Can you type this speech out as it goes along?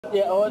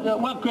Yeah, oh,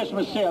 what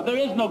Christmas sale? There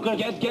is no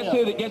Christmas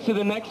sale. Guess who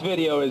the next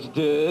video is,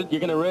 dude.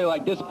 You're gonna really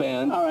like this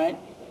band. All right.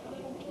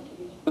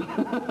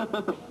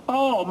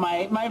 Oh,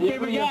 my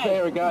favorite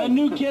guy. The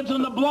new kids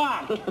on the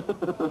block.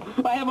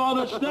 I have all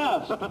the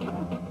stuff.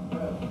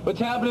 What's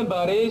happening,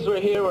 buddies? We're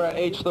here. We're at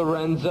H.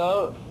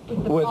 Lorenzo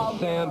with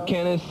Sam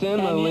Kennison,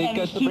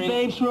 Malika, and two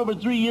babes for over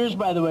 3 years,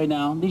 by the way,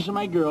 now. These are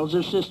my girls.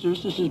 They're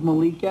sisters. This is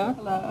Malika.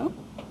 Hello.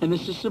 And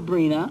this is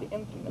Sabrina. The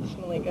infamous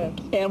Malika.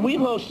 And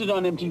we've hosted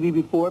on MTV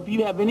before. If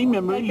you have any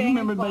memory, you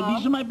remember, but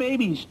these are my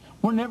babies.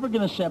 We're never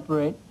going to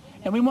separate.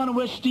 And we want to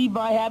wish Steve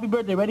Vai happy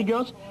birthday. Ready,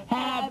 girls?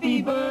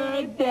 Happy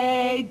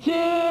birthday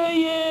to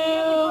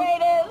you.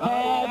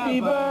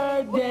 Happy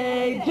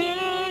birthday to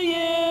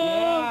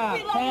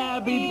you.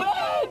 Happy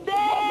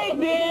birthday,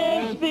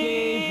 dear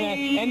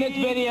Steve. And this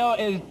video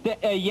is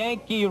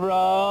Yankee Rose.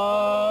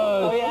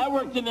 Oh, yeah, I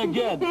worked in there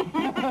good.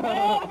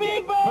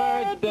 Happy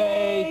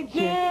birthday to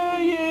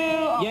you.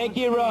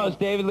 Yankee Rose,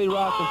 David Lee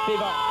Roth, and Steve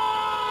Vai.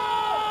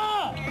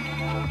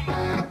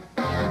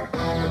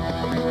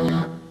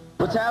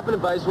 What's happening,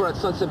 buddies? We're at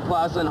Sunset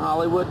Plaza in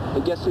Hollywood,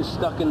 and guess who's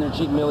stuck in their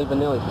Jeep Milli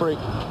Vanilli? Freak.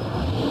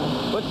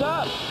 What's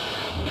up?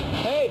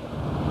 Hey,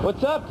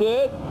 what's up,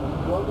 dude?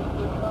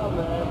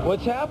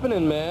 What's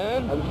happening,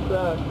 man? I'm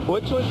stuck.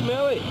 Which one's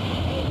Millie?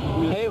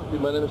 Hey,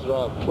 my name is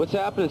Rob. What's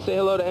happening? Say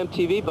hello to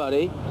MTV,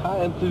 buddy. Hi,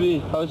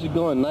 MTV. How's it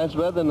going? Nice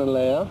weather in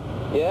LA, huh?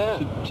 Yeah.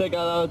 Should check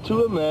out our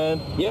tour,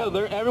 man. Yeah,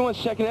 everyone's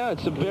checking out.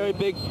 It's a very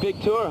big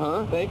tour,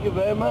 huh? Thank you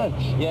very much.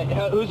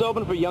 Yeah. Who's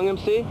opening for Young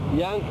MC?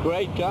 Young,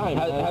 great guy.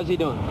 How's he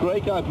doing?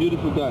 Great guy,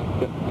 beautiful guy.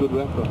 Good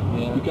record.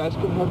 Yeah. You guys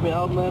can help me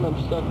out, man. I'm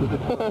stuck with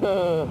it.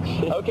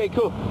 Okay,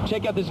 cool.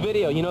 Check out this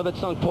video. You know that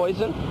song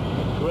Poison?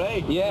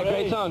 Great. Yeah,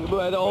 great song.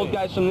 The old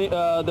guys from the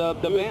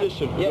band.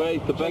 Yeah.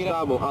 Great, the best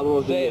album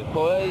of the year.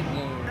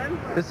 Poison.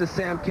 This is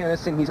Sam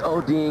Kennison. He's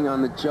ODing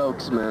on the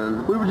jokes,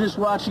 man. We were just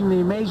watching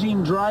the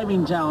amazing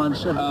driving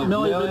talents of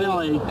Milli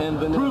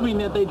Vanilli, proving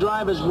that they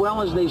drive as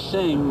well as they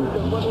sing.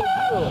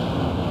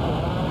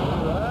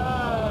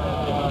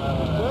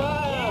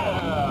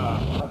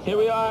 Here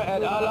we are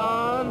at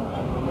Alan.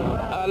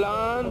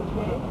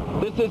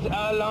 This is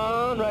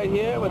Alan right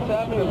here. What's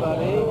happening,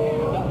 buddy?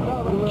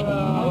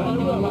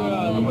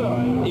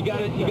 You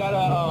gotta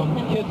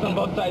kiss on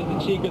both sides of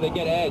the cheek or they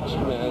get edged,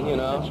 man, you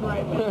know? That's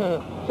right.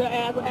 So,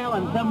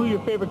 Alan, tell me who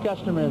your favorite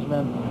customer is,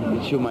 man.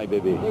 It's you, my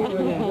baby.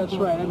 Yeah, that's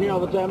right. I'm here all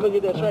the time. Look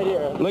at this right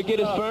here. Look at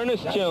his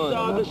furnace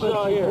chilling. This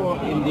saw here.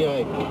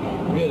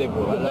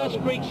 Beautiful. The best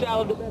Greek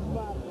salad, the best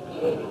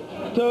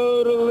pasta.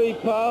 Totally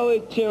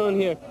Pauly chilling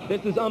here.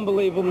 This is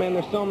unbelievable, man.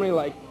 There's so many,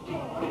 like,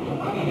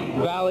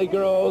 Valley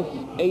girls,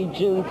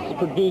 agents,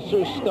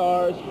 producers,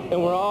 stars,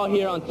 and we're all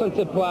here on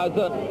Sunset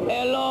Plaza.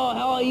 Hello,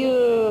 how are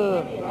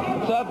you?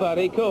 What's up,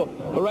 buddy? Cool.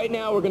 But right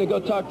now, we're going to go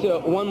talk to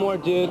one more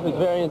dude who's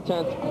very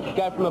intense.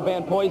 Guy from a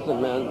band, Poison,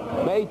 man.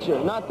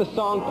 Major. Not the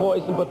song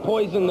Poison, but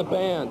Poison the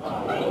band.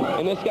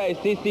 And this guy is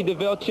CC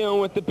DeVille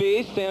chilling with the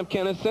Beast, Sam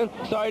Kennison.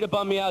 Sorry to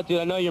bum me out, dude.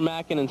 I know you're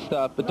macking and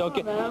stuff, but don't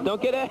get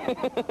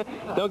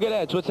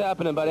edged. What's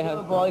happening, buddy?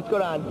 What's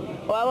going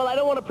on? Well, I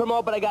don't want to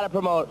promote, but I got to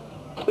promote.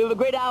 We have a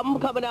great album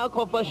coming out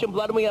called Flesh and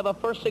Blood, and we have a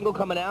first single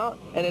coming out,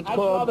 and it's called...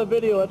 I saw the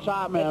video. It's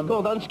hot, man. It's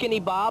called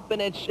Unskinny Bop,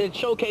 and it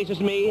showcases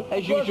me,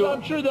 as usual.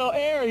 I'm sure they'll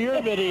air your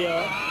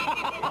video.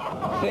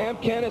 Sam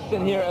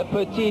Kennison here at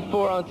Petite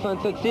 4 on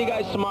Sunset. See you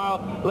guys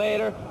tomorrow.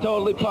 Later.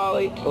 Totally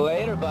Pauly.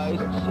 Later, buddies.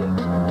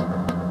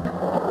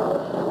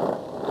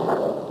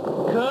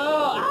 Cool.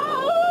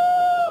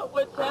 Ow!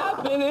 What's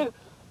happening?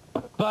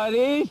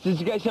 Buddies, did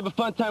you guys have a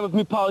fun time with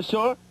me, Pauly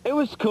Shore? It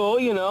was cool,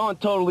 you know, on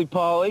Totally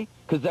Pauly,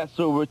 because that's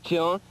where we're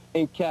chilling,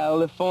 in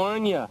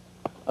California.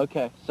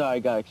 Okay, sorry, I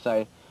got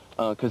excited,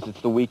 because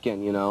it's the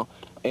weekend, you know.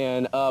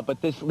 And,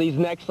 but these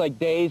next, like,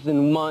 days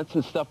and months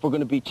and stuff, we're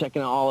going to be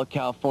checking out all of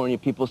California.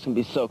 People, it's going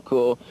to be so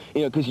cool,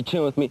 you know, because you're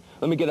chilling with me.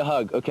 Let me get a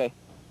hug, okay?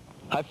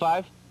 High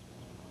five?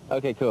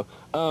 Okay, cool.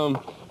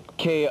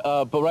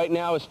 But right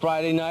now it's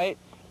Friday night,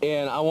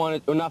 and I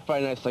wanted, or not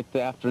Friday night, it's like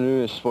the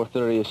afternoon-ish,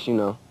 4:30-ish, you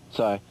know.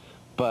 Sorry.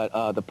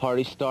 But the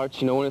party starts,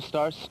 you know when it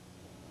starts?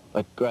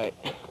 Like, right.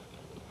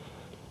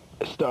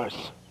 It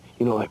starts,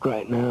 you know, like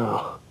right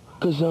now.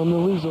 'Cause I'm the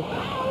weasel.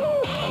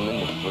 I'm in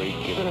the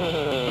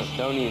freaking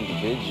stony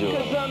individual.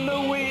 'Cause I'm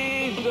the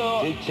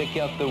weasel. Dude, check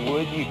out the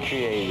wood you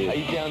created. Are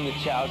you down to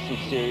chow some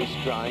serious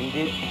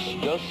grinded?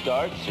 Those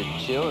starts are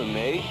chillin',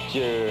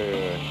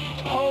 major.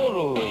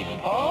 Totally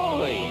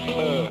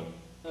Pauly.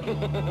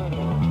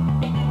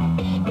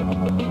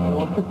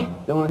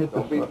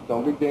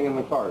 Don't be dinging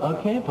the cars.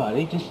 Okay,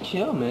 buddy, just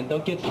chill, man.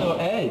 Don't get so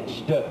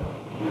edged.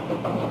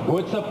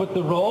 What's up with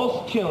the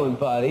rolls? Chilling,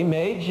 buddy.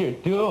 Major,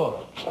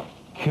 dual.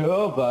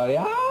 Cool, buddy.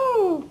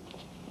 Ow!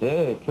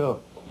 Dude, cool.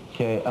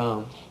 Okay,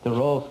 the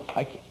rolls.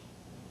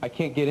 I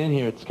can't get in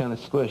here. It's kind of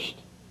squished.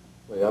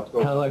 Kind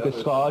of like a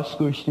squash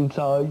squished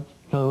inside.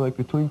 Kind of like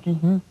a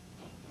Twinkie.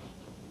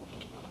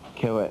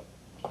 Okay, wait.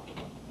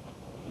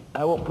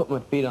 I won't put my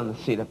feet on the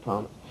seat, I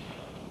promise.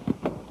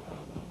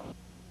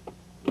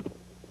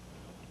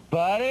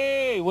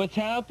 Buddy, what's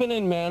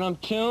happening, man? I'm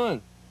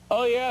chilling.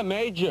 Oh, yeah,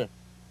 Major.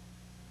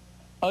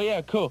 Oh,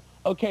 yeah, cool.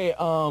 Okay,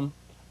 I'm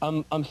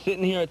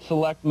sitting here at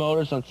Select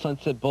Motors on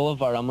Sunset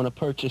Boulevard. I'm going to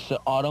purchase an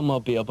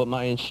automobile, but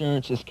my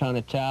insurance is kind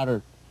of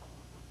tattered.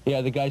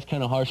 Yeah, the guy's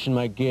kind of harshing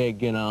my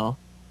gig, you know.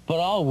 But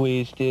I'll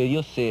wheeze, dude.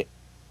 You'll see it.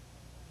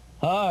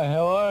 Hi,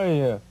 how are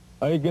you?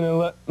 Are you going to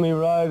let me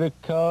ride a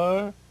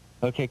car?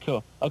 Okay,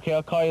 cool. Okay,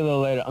 I'll call you a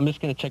little later. I'm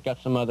just going to check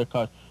out some other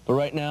cars. But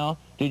right now,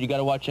 dude, you got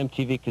to watch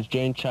MTV because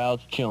Jane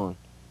Child's chilling.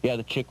 Yeah,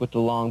 the chick with the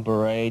long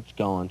beret's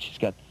going. She's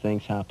got the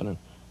things happening.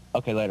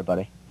 Okay, later,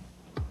 buddy.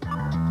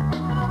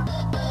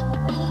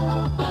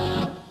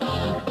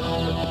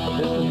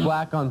 This is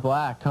black on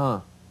black,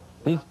 huh?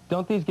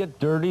 Don't these get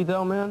dirty,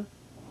 though, man?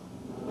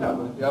 Yeah,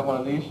 but if you have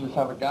one of these, you just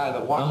have a guy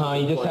that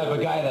watches it. You just have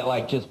a guy that,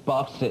 like, just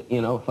buffs it,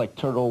 you know, with, like,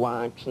 turtle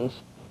wax and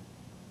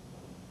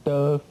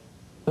stuff.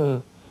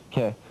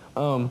 Okay.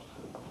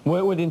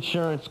 What would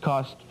insurance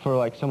cost for,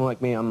 like, someone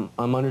like me? I'm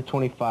under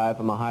 25.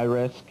 I'm a high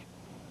risk.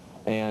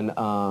 And,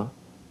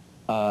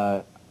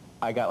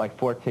 I got, like,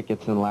 4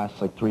 tickets in the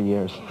last, like, 3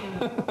 years.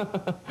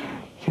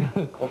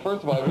 Well,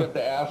 first of all, you have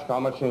to ask how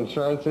much the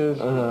insurance is.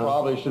 You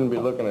probably shouldn't be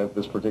looking at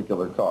this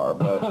particular car,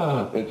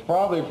 but it's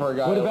probably for a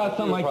guy. What about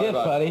something like this,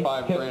 buddy?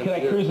 Can I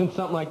cruise in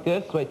something like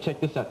this? Wait,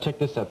 check this out. Check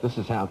this out. This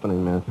is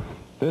happening, man.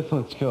 This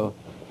one's cool.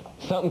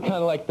 Something kind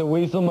of like the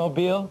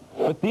Weaselmobile.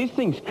 But these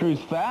things cruise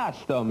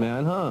fast, though,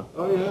 man, huh?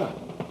 Oh, yeah.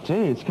 Gee,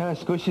 it's kind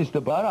of squishes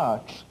the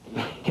buttocks.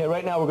 Okay,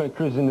 right now we're going to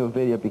cruise into a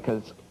video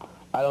because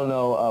I don't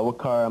know what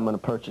car I'm going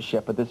to purchase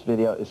yet, but this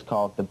video is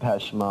called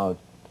Depeche Mode.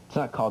 It's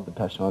not called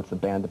Depeche Mode, it's the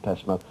band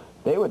Depeche Mode.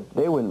 They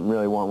wouldn't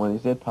really want one of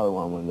these. They'd probably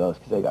want one of those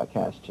because they got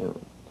cash, too.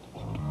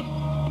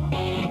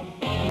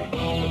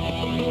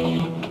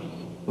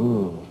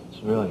 Ooh, it's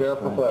really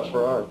careful for that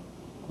Ferrari.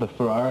 The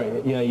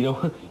Ferrari, yeah, you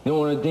don't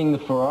want to ding the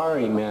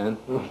Ferrari, man.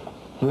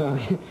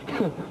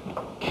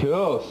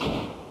 Cool.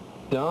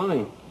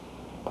 Donnie,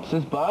 this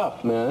is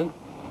buff, man.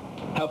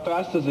 How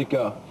fast does it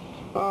go?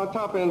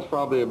 Top end's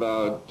probably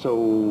about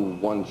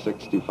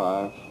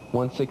 165.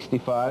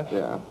 165?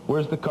 Yeah.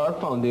 Where's the car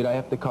phone, dude? I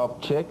have to call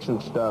chicks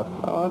and stuff.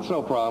 Oh, that's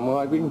no problem.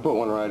 Well, we can put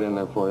one right in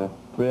there for you.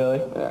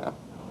 Really? Yeah.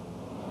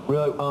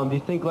 Really? Do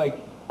you think, like,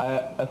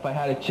 if I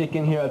had a chick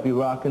in here, I'd be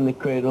rocking the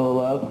Cradle of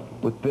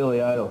Love with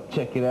Billy Idol?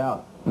 Check it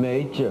out.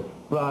 Major,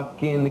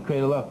 rocking the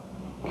Cradle of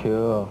Love.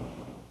 Cool.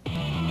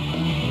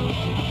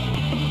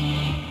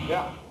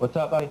 Yeah. What's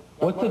up, buddy?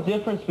 What's the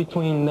difference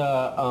between the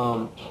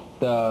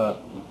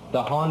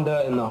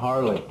Honda and the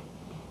Harley?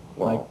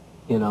 Well, like,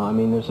 you know, I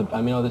mean, oh,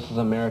 this is an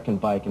American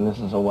bike, and this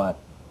is a what?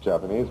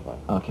 Japanese bike.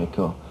 Okay,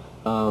 cool.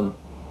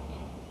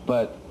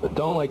 But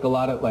don't, like, a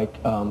lot of,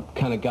 like,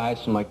 kind of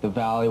guys from, like, the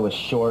Valley with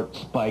short,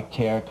 spiked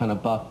hair, kind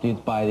of buff dudes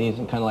buy these,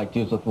 and kind of, like,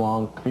 dudes with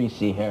long,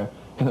 creasy hair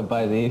kind of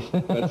buy these.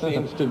 That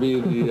seems to be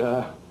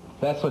the,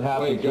 That's what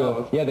happens.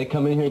 goes. Yeah, they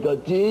come in here and go,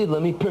 dude,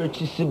 let me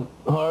purchase a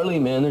Harley,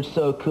 man. They're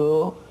so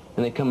cool.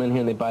 And they come in here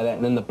and they buy that,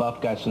 and then the buff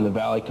guys from the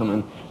Valley come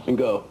in and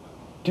go,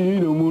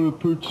 dude, I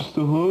want to purchase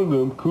the Honda.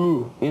 I'm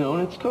cool. You know,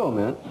 and it's cool,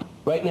 man.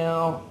 Right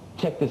now,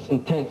 check this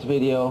intense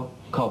video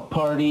called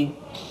Party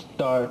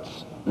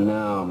Starts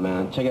Now,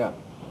 man. Check it out.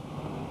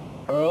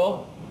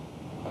 Earl?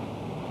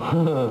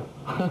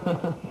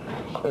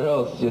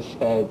 Earl's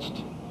just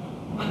edged.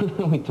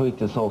 We tweaked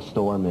this whole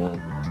store,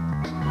 man.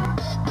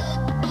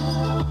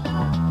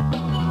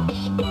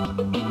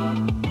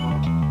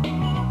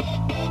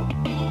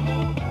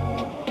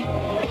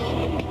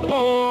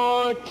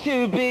 Born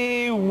to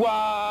be wild.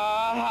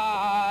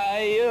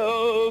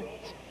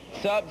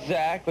 What's up,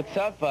 Zach? What's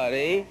up,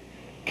 buddy?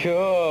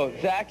 Cool.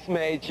 Zach's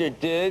major,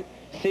 dude.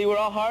 See, we're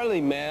all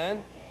Harley,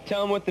 man.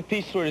 Tell him what the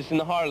P word is in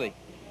the Harley.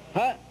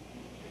 Huh?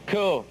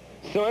 Cool.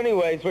 So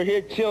anyways, we're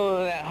here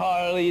chilling at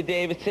Harley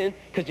Davidson,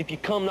 because if you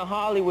come to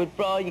Hollywood,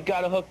 bro, you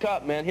gotta hook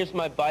up, man. Here's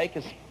my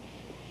bike.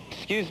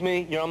 Excuse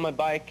me, you're on my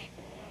bike.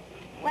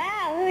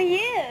 Wow, who are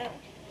you?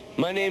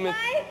 My name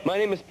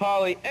is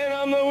Pauly, and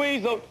I'm the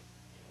Weasel.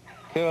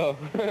 Cool.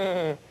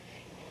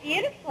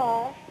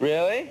 Beautiful.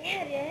 Really?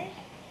 Yeah, it is.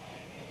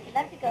 I'd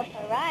love to go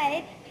for a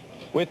ride.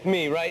 With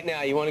me, right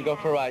now. You want to go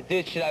for a ride?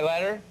 Dude, should I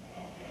let her?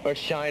 Or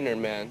shine her,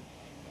 man?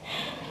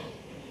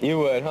 You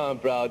would, huh,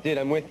 bro? Dude,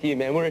 I'm with you,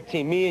 man. We're a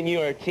team. Me and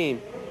you are a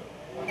team.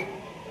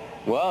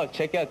 Whoa,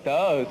 check out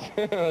those.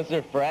 Those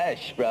are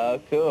fresh, bro.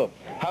 Cool.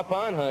 Hop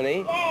on,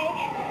 honey.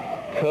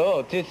 Thanks.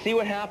 Cool. Dude, see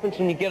what happens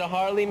when you get a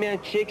Harley,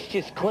 man? Chicks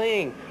just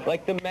cling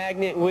like the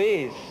magnet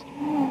whiz.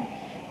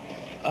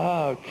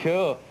 Oh,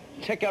 cool.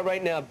 Check out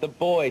right now, The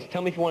Boys.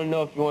 Tell me if you want to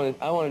know if you want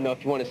to, I want to know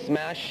if you want to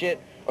smash it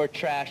or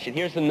trash it.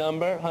 Here's the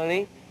number,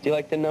 honey. Do you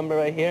like the number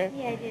right here?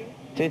 Yeah, I do.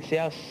 Dude, see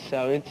how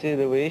into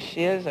the way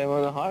she is? I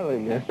want a Harley,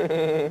 man.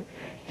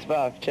 It's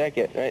Bob. Check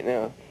it right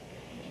now.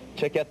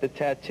 Check out the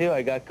tattoo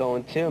I got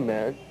going too,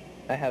 man.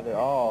 I have it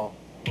all.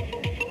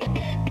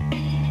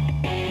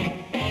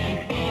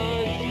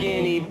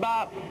 Skinny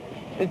bop.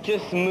 It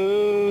just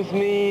moves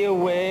me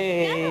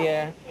away.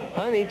 Yeah.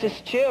 Honey,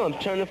 just chill. I'm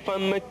trying to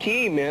find my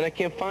key, man. I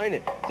can't find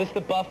it. Is this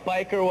the buff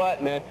bike or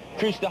what, man?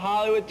 Cruise to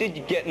Hollywood, dude.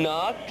 You get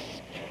knocks.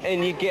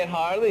 And you get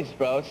Harleys,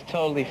 bro. It's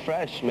totally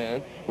fresh,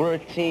 man. We're a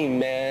team,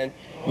 man.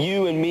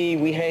 You and me,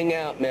 we hang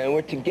out, man.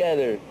 We're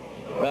together.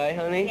 Right,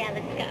 honey? Yeah,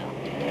 let's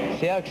go.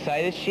 See how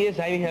excited she is?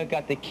 I haven't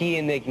got the key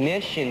in the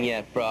ignition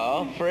yet,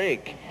 bro.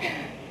 Freak.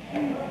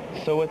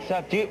 So what's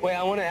up? Wait,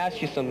 I want to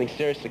ask you something.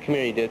 Seriously, come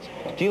here, you dudes.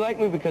 Do you like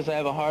me because I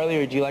have a Harley,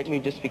 or do you like me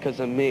just because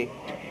I'm me?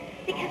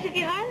 Because of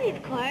your Harley,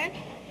 of course.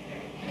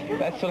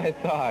 That's what I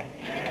thought.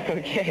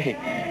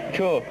 Okay,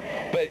 cool.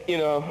 But, you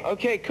know,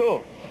 okay,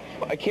 cool.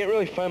 I can't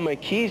really find my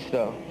keys,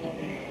 though.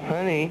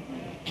 Honey.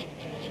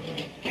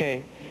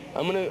 Okay,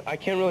 I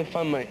can't really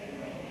find my...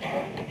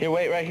 Here,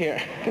 wait right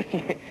here.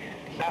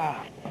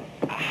 Ah.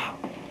 Ow.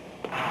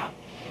 Ow.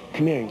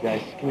 Come here, you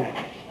guys. Come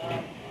here.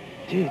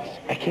 Dudes,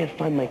 I can't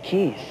find my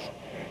keys.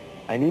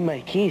 I need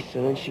my keys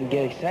so then she can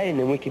get excited and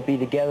then we could be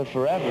together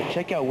forever.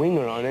 Check out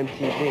Winger on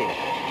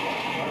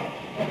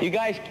MTV. You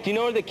guys, do you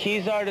know where the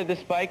keys are to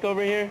this bike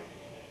over here?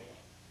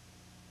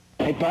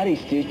 Hey,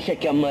 buddies, dude,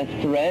 check out my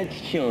threads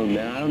chilling,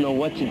 man. I don't know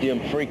what to do. I'm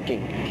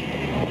freaking.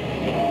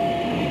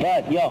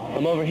 But, yo,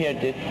 I'm over here,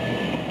 dude.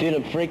 Dude,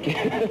 I'm freaking.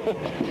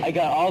 I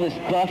got all this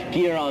buff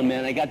gear on,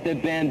 man. I got the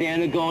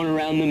bandana going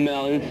around the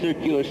melon,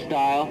 circular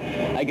style.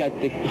 I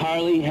got the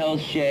Harley Hell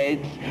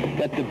shades.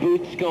 Got the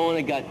boots going.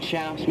 I got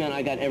chaps, man.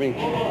 I got everything.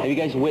 Have you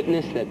guys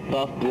witnessed that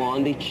buff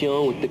blondie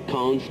chilling with the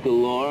cones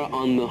galore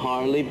on the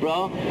Harley,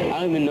 bro? I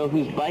don't even know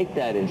whose bike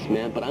that is,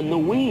 man, but I'm the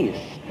wheeze.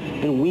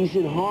 Been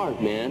wheezing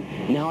hard, man.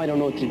 Now I don't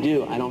know what to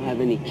do. I don't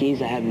have any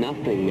keys. I have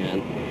nothing,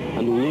 man.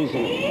 I'm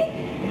losing it.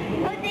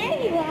 Oh, there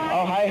you are.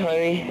 Oh, hi,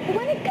 honey. I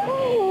want to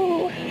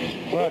go.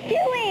 What are you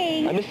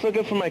doing? I'm just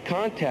looking for my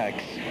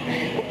contacts.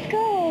 Let's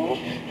go.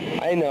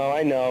 I know.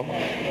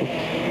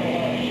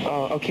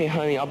 Oh, okay,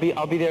 honey. I'll be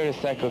there in a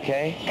sec,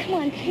 okay? Come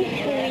on, please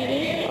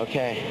hurry.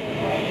 Okay.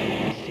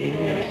 See,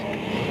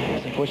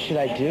 it's like, what should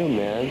I do,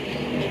 man?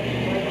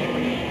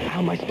 How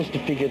am I supposed to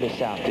figure this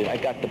out, dude? I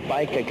got the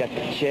bike, I got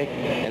the chick,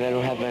 and I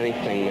don't have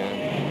anything,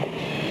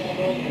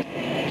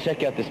 man.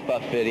 Check out this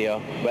buff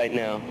video right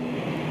now.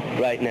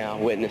 Right now,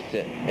 witness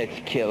it. It's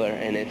killer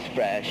and it's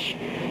fresh.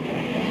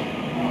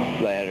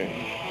 Later.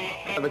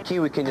 I have a key,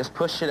 we can just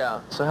push it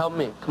out. So help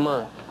me, come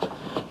on.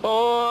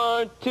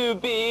 Born to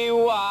be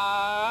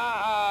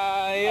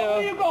wild. Where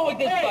are you going with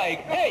this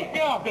bike? Hey,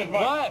 Get off this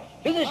bike. what?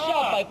 This is a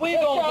shop bike. Where are you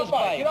going with this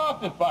bike? Get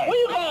off this bike. Where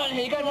you going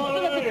here? You got to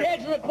look at the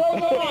tags and the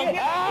clothes on.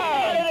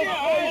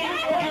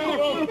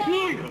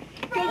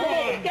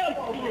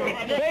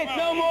 Faith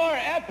no more,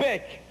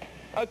 epic.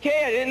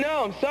 Okay, I didn't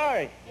know, I'm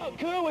sorry. Oh,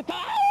 cool,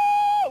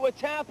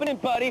 what's happening,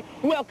 buddy?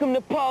 Welcome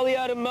to Pauly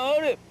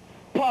Automotive.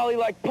 Pauly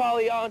like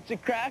Pauly on to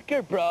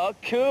cracker, bro.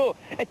 Cool.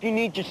 If you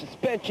need your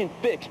suspension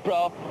fixed,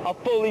 bro, I'll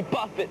fully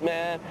buff it,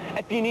 man.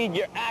 If you need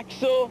your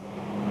axle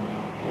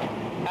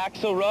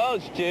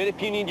rose, dude.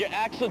 If you need your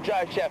axle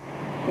drive shaft,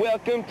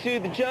 welcome to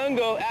the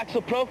jungle.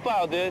 Axle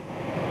profile, dude.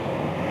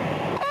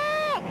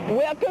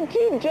 Welcome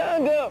to the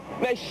jungle.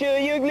 Make sure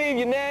you leave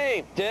your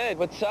name. Dude,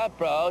 what's up,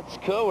 bro? It's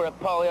cool. We're at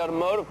Pauly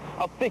Automotive.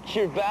 I'll fix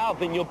your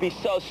valve and you'll be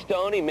so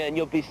stony, man.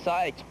 You'll be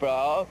psyched,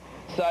 bro.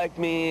 Psyched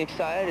me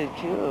excited,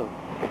 too.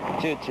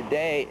 Dude,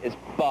 today is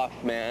buff,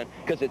 man,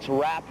 because it's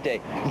rap day.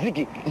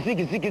 Ziggy,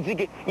 ziggy, ziggy,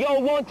 ziggy. Yo,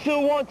 1, 2,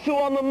 1, 2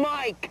 on the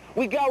mic.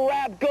 We got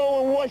rap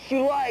going, what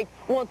you like.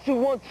 1, 2,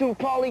 1, 2,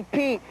 Pauly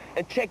P.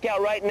 And check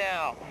out right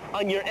now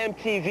on your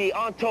MTV,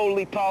 on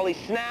Totally Pauly,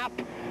 Snap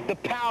the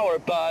power,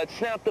 bud.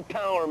 Snap the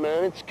power,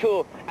 man. It's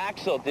cool.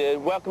 Axel,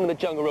 dude, welcome to the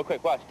jungle real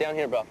quick. Watch, down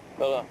here, bro.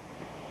 Hold on.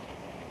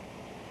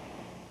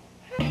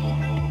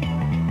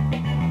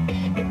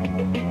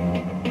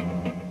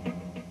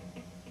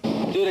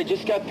 Dude, I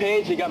just got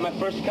paid. I got my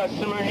first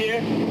customer here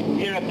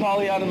at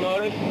Pauly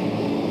Automotive.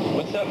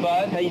 What's up,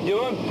 bud? How you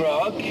doing,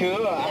 bro?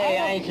 Cool. Hey,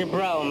 I ain't your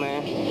bro,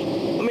 man.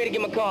 I'm here to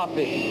get my car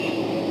fixed.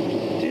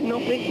 Dude, no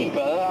biggie,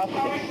 brother. I'll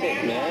fix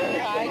it,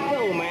 man. All right,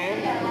 cool,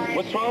 man.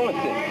 What's wrong with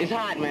it? It's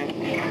hot, man.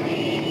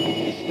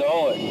 You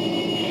stole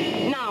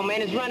it. No,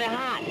 man, it's running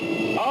hot.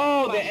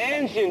 Oh, the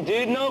engine,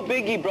 dude. No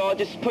biggie, bro.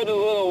 Just put a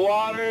little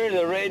water in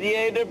the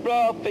radiator,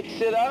 bro. Fix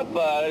it up,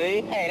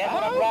 buddy. Hey, that's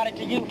what I brought it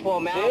to you for,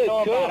 man. Dude, I don't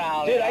know cool. about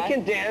all Dude, that. I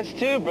can dance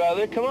too,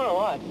 brother. Come on,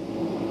 watch.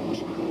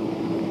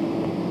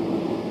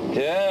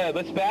 Dude,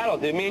 let's battle,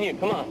 dude. Me and you.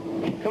 Come on.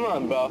 Come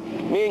on, bro.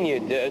 Me and you,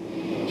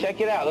 dude.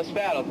 Check it out. Let's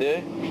battle,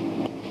 dude.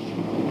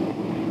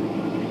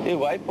 Dude,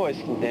 white boys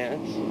can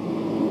dance.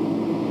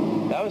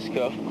 That was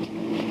cool.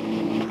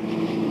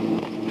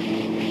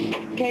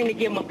 Came to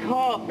get my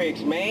car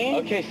fixed, man.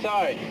 Okay,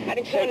 sorry. I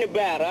didn't turn it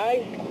bad, all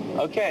right?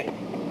 Okay.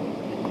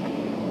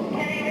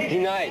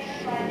 D-Nice.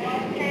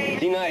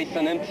 D-Nice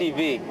on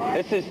MTV.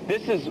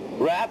 This is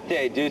rap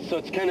day, dude, so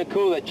it's kind of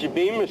cool that your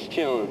Beamer's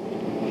chilling.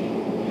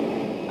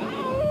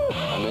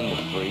 I'm in the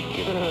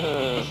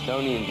freaking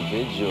stony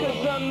individual.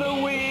 Cause I'm the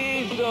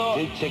weasel.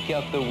 Dude, check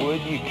out the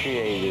wood you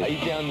created. Are you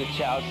down to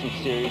chow some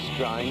serious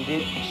grind,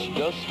 dude?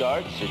 Go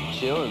starts are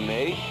chilling,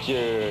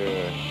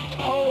 major.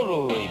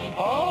 Totally,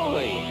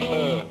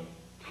 Pauly.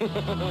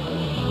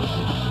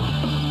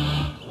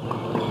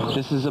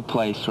 This is a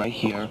place right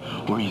here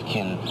where you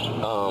can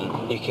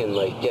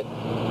like get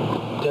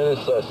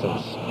tennis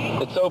lessons.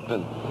 It's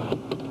open.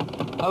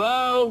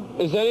 Hello?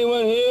 Is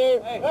anyone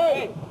here?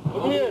 Hey,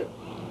 over here.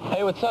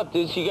 Hey, what's up,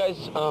 dudes? You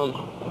guys,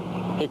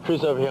 Here,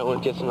 cruise over here. I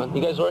want to get some.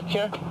 You guys work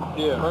here?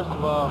 Yeah. First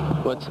of all,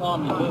 What's... call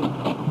me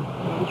Luke.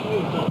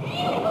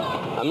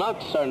 I'm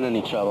not starting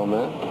any trouble,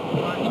 man.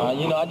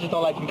 You know, I just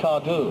don't like to be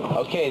called dude.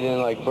 Okay,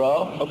 then, like,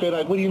 bro. Okay,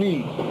 like, what do you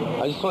need?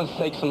 I just want to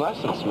take some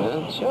lessons,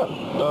 man. Sure.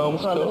 What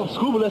kind of lessons?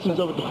 Scuba lessons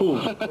over at the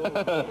pool.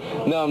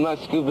 No, I'm not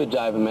scuba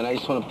diving, man. I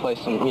just want to play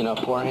some, you know,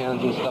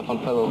 forehands and stuff and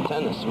play a little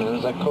tennis, man.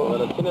 Is that cool? Well,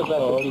 the tennis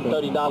lessons be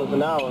 $30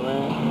 an hour,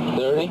 man.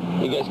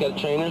 30? You guys got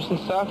trainers and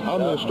stuff? I'm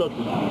the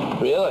instructor.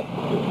 Really?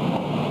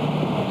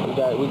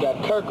 We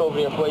got Kirk over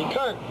here for you.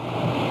 Kirk!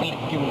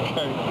 Give me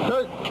Kirk.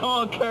 Kirk, come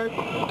on, Kirk.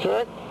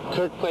 Kirk?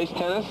 Kirk plays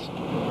tennis?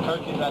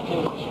 Kirk is our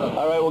tennis instructor.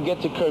 All right, we'll get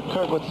to Kirk.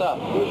 Kirk, what's up?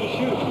 Where's your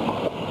shoe?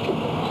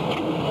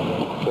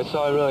 That's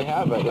all I really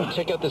have right now.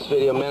 Check out this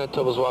video,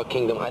 Manitoba's Wild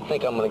Kingdom. I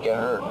think I'm gonna get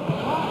hurt.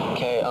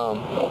 Okay,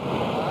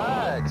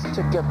 relax.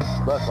 Check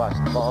out look, watch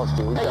the balls,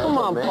 dude. Hey, come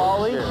on,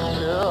 Pauly.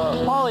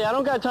 Pauly, I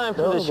don't got time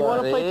for this. You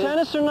want to play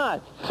tennis or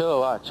not?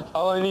 Chill, watch.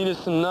 All I need is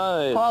some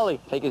knives. Pauly.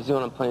 Take it easy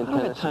when I'm playing tennis.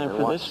 I don't got time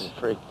for this.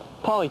 Freak.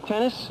 Pauly,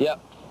 tennis? Yep.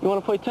 You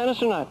want to play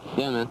tennis or not?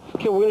 Yeah, man.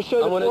 Okay, we're going to show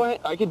you the forehand.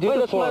 I could do Wait, the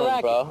that's my forehand,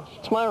 racket. bro.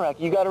 It's my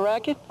racket. You got a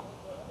racket?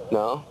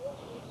 No.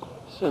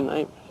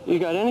 Listen, you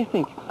got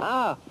anything?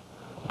 Ah.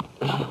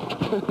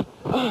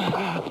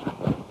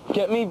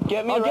 Get me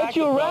I'll a racket, get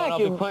you a bro, and racket.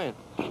 I'll be playing.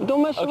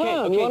 Don't mess Okay,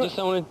 around. okay, just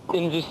I want to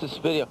introduce this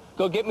video.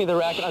 Go get me the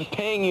racket. I'm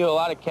paying you a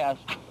lot of cash.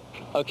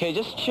 Okay,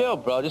 just chill,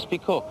 bro. Just be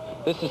cool.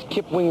 This is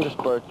Kip Winger's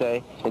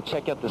birthday, and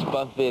check out this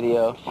buff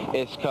video.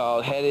 It's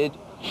called Headed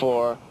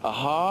for a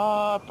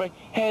Heartbreak.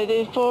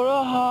 Headed for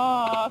a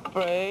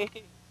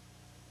Heartbreak.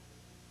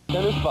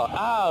 Tennis ball.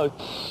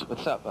 Ouch.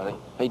 What's up, buddy?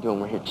 How you doing?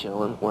 We're here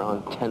chilling. We're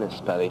on tennis,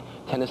 buddy.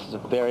 Tennis is a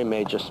very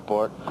major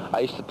sport.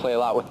 I used to play a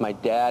lot with my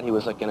dad. He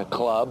was like in a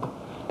club,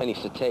 and he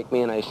used to take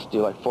me, and I used to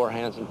do like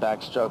forehands and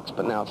backstrokes,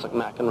 but now it's like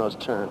McEnroe's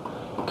turn.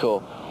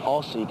 Cool.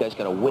 Also, you guys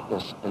got to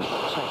witness and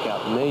check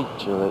out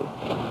majorly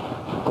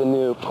the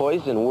new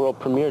Poison world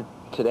premiere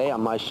today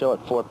on my show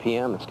at 4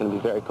 p.m. It's going to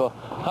be very cool.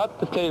 Hot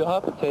potato,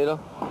 hot potato.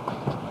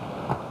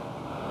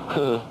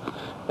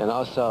 And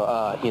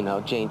also, you know,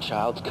 Jane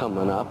Child's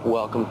coming up.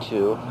 Welcome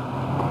to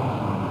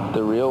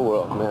the real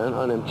world, man,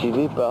 on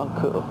MTV, bro.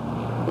 Cool.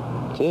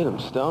 Dude, I'm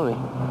stony.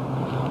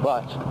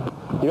 Watch.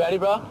 You ready,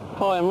 bro?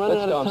 Pauly, I'm running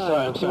Let's out of go.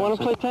 time. I'm sorry. You want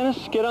to play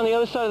tennis? Get on the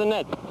other side of the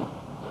net.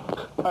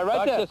 All right, right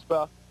Watch there. this,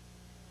 bro.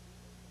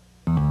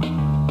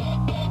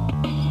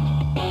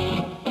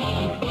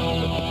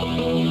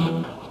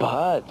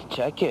 But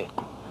check it.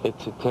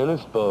 It's a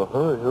tennis ball.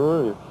 Hurry,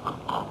 hurry.